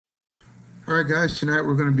All right, guys, tonight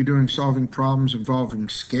we're going to be doing solving problems involving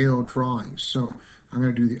scale drawings. So I'm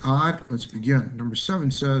going to do the odd. Let's begin. Number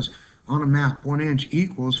 7 says, on a map, 1 inch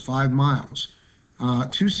equals 5 miles.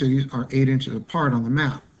 Two cities are 8 inches apart on the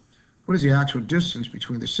map. What is the actual distance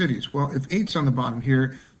between the cities? Well, if 8's on the bottom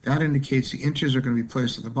here, that indicates the inches are going to be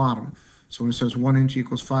placed at the bottom. So when it says 1 inch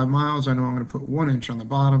equals 5 miles, I know I'm going to put 1 inch on the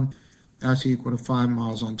bottom. That's equal to 5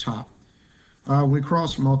 miles on top. We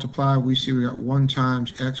cross multiply, we see we got 1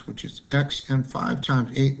 times x, which is x, and 5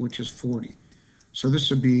 times 8, which is 40. So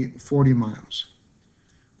this would be 40 miles.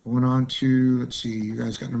 Going on to, let's see, you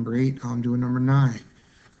guys got number 8, I'm doing number 9.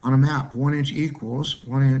 On a map, 1 inch equals,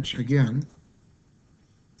 1 inch again,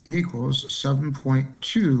 equals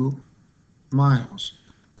 7.2 miles.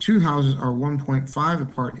 Two houses are 1.5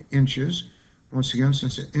 apart in inches. Once again,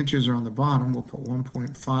 since the inches are on the bottom, we'll put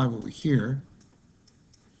 1.5 over here.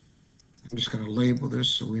 I'm just going to label this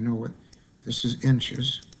so we know what this is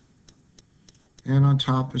inches. And on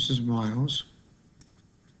top, this is miles.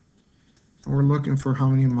 And we're looking for how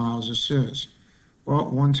many miles this is. Well,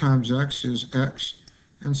 1 times x is x.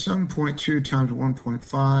 And 7.2 times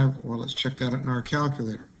 1.5, well, let's check that out in our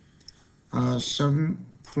calculator.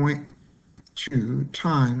 7.2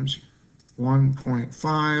 times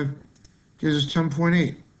 1.5 gives us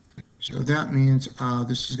 10.8. So that means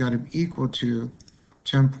this has got to be equal to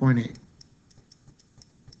 10.8.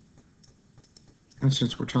 And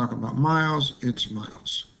since we're talking about miles, it's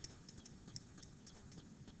miles.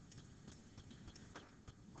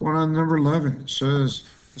 Going on to number 11, it says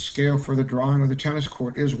the scale for the drawing of the tennis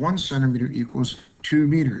court is 1 centimeter equals 2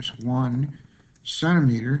 meters. 1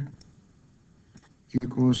 centimeter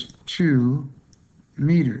equals 2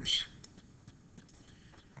 meters.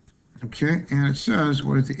 Okay, and it says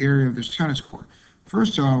what is the area of this tennis court.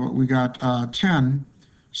 First of all, we got 10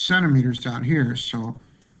 centimeters down here, so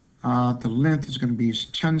the length is going to be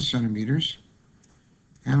 10 centimeters,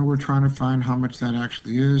 and we're trying to find how much that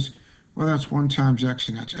actually is. Well, that's 1 times x,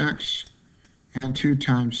 and that's x, and 2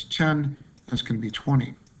 times 10, that's going to be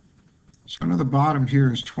 20. So under the bottom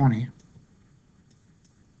here is 20.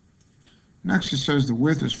 Next, it says the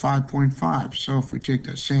width is 5.5. So if we take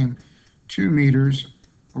that same 2 meters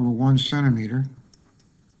over 1 centimeter,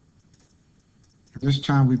 this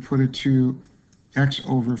time we put it to x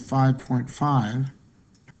over 5.5.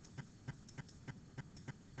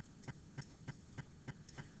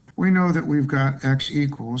 We know that we've got x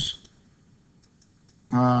equals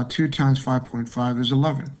 2 times 5.5 is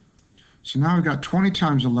 11. So now we've got 20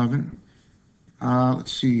 times 11.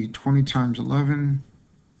 Let's see, 20 times 11.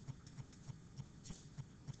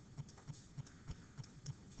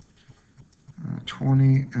 Uh,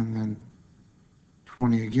 20 and then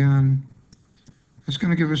 20 again. That's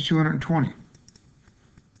going to give us 220.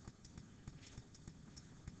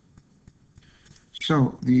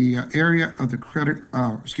 So the area of the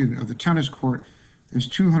of the tennis court is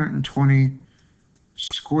 220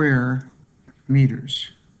 square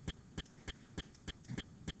meters.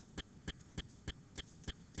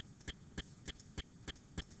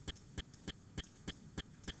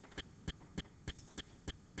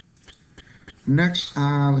 Next,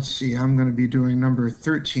 let's see, I'm going to be doing number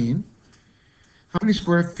 13. How many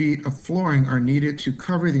square feet of flooring are needed to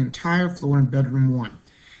cover the entire floor in bedroom 1?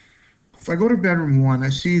 If I go to bedroom 1, I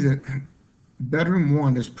see that bedroom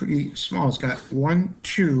 1 is pretty small. It's got 1,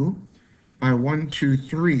 2 by 1, 2,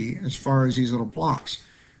 3 as far as these little blocks.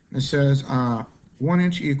 And it says 1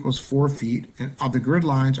 inch equals 4 feet, and the grid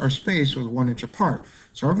lines are spaced with 1 inch apart.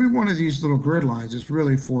 So every one of these little grid lines is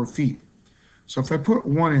really 4 feet. So if I put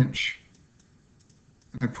 1 inch,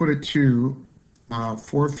 I put it to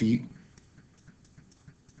 4 feet.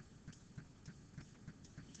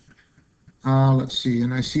 Let's see,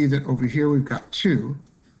 and I see that over here we've got 2.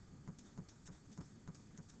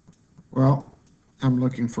 Well, I'm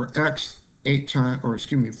looking for x,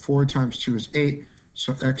 4 times 2 is 8,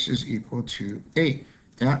 so x is equal to 8.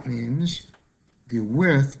 That means the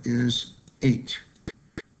width is 8.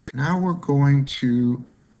 Now we're going to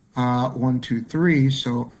 1, 2, 3,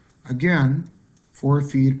 so again, 4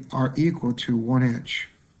 feet are equal to 1 inch.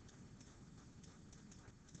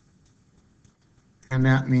 And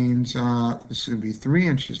that means this is going to be 3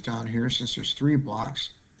 inches down here since there's 3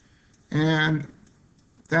 blocks. And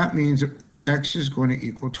that means that x is going to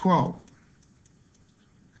equal 12.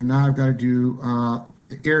 And now I've got to do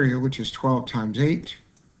the area, which is 12 times 8.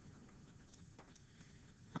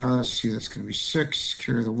 Let's see, that's going to be 6,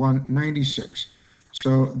 carry the 1, 96.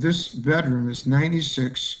 So this bedroom is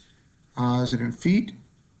 96, is it in feet?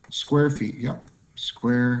 Square feet, yep,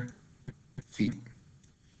 square feet.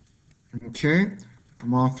 Okay.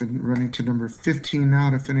 I'm off and running to number 15 now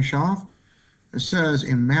to finish off. It says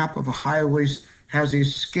a map of a highway has a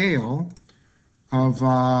scale of,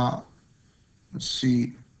 let's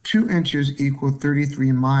see, 2 inches equal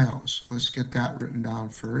 33 miles. Let's get that written down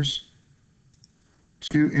first.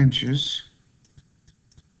 2 inches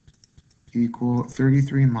equal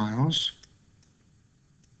 33 miles.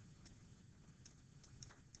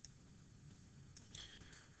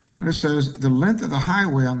 And it says the length of the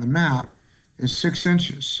highway on the map is 6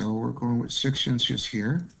 inches. So we're going with 6 inches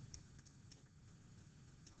here.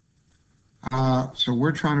 So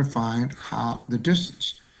we're trying to find the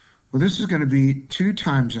distance. Well, this is going to be 2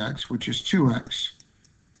 times x, which is 2x,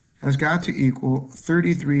 has got to equal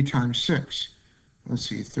 33 times 6. Let's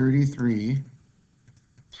see, 33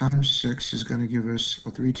 times 6 is going to give us,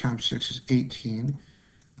 well, 3 times 6 is 18.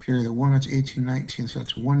 Carry the 1, that's 18, 19, so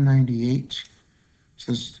that's 198.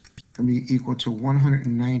 So it's going to be equal to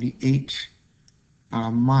 198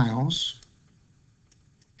 miles.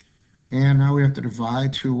 And now we have to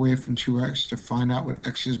divide 2 away from 2x to find out what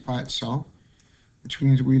x is by itself, which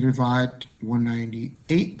means we divide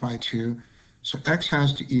 198 by 2. So x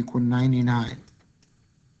has to equal 99.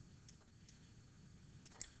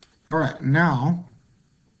 All right, now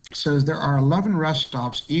it says there are 11 rest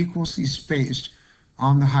stops equally spaced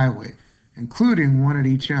on the highway, including one at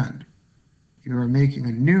each end. You are making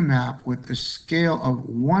a new map with the scale of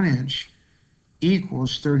 1 inch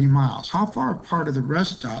equals 30 miles. How far apart are the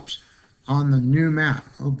rest stops on the new map?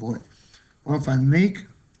 Oh boy. Well, if I make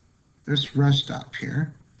this rest stop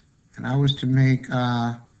here, and I was to make,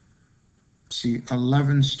 see,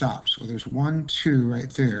 11 stops. Well, there's 1, 2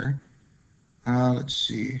 right there. Let's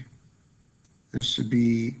see. This would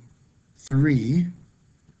be 3.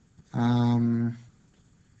 I'm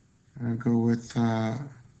going to go with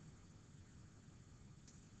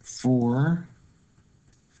 4,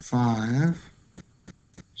 5,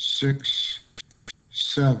 6,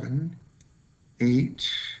 7, 8,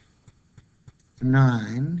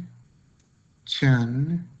 9,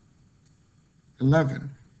 10,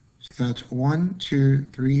 11. So that's 1, 2,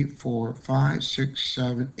 3, 4, 5, 6,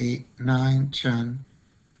 7, 8, 9, 10.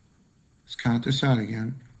 Let's count this out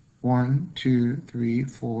again. 1, 2, 3,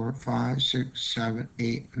 4, 5, 6, 7,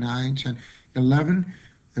 8, 9, 10, 11.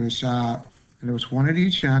 There was 1 at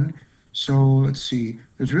each end. So let's see.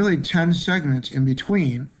 There's really 10 segments in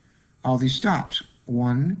between all these stops.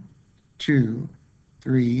 1, 2,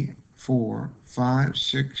 3, 4, 5,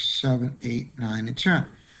 6, 7, 8, 9, and 10.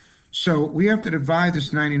 So we have to divide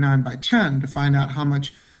this 99 by 10 to find out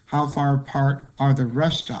how far apart are the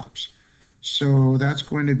rest stops. So that's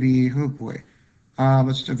going to be, oh boy,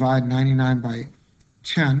 let's divide 99 by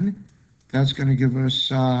 10. That's going to give us,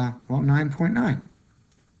 well, 9.9.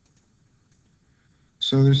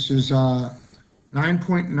 So this is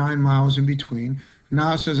 9.9 miles in between.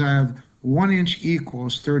 Now it says I have 1 inch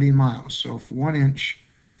equals 30 miles. So if 1 inch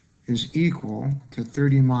is equal to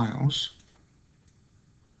 30 miles,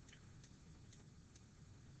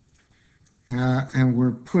 and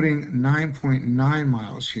we're putting 9.9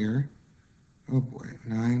 miles here. Oh boy,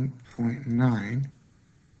 9.9.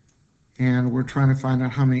 And we're trying to find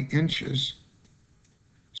out how many inches.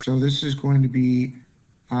 So this is going to be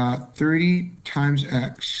 30 times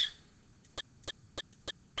x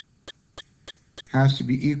has to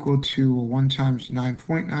be equal to 1 times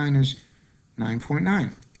 9.9 is 9.9.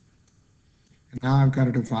 And now I've got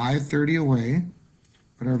to divide 30 away.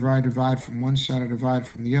 Whatever I divide from one side, I divide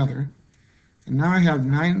from the other. And now I have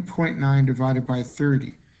 9.9 divided by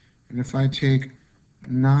 30. And if I take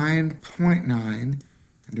 9.9 and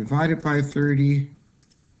divide it by 30,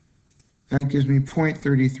 that gives me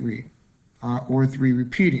 0.33, or 3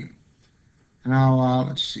 repeating. And now,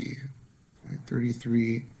 let's see,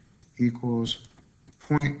 0.33 equals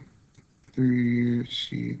 0.3, let's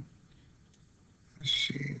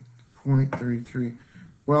see, 0.33.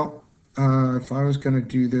 Well, if I was going to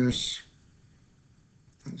do this,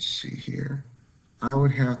 let's see here, I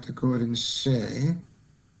would have to go ahead and say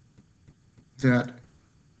that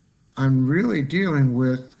I'm really dealing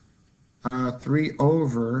with 3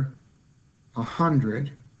 over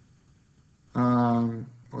 100, or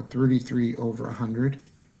 33 over 100.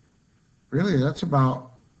 Really, that's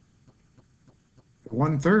about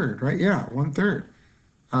 1/3, right? Yeah, 1/3.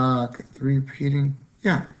 3 repeating,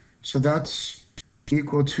 yeah. So that's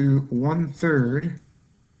equal to 1/3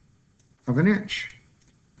 of an inch,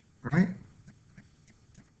 right?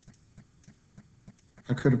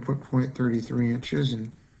 I could have put 0.33 inches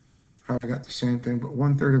and probably got the same thing, but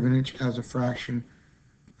 1/3 of an inch as a fraction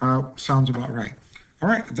sounds about right. All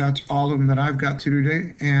right, that's all of them that I've got to do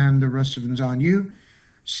today, and the rest of them's on you.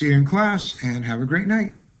 See you in class, and have a great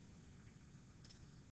night.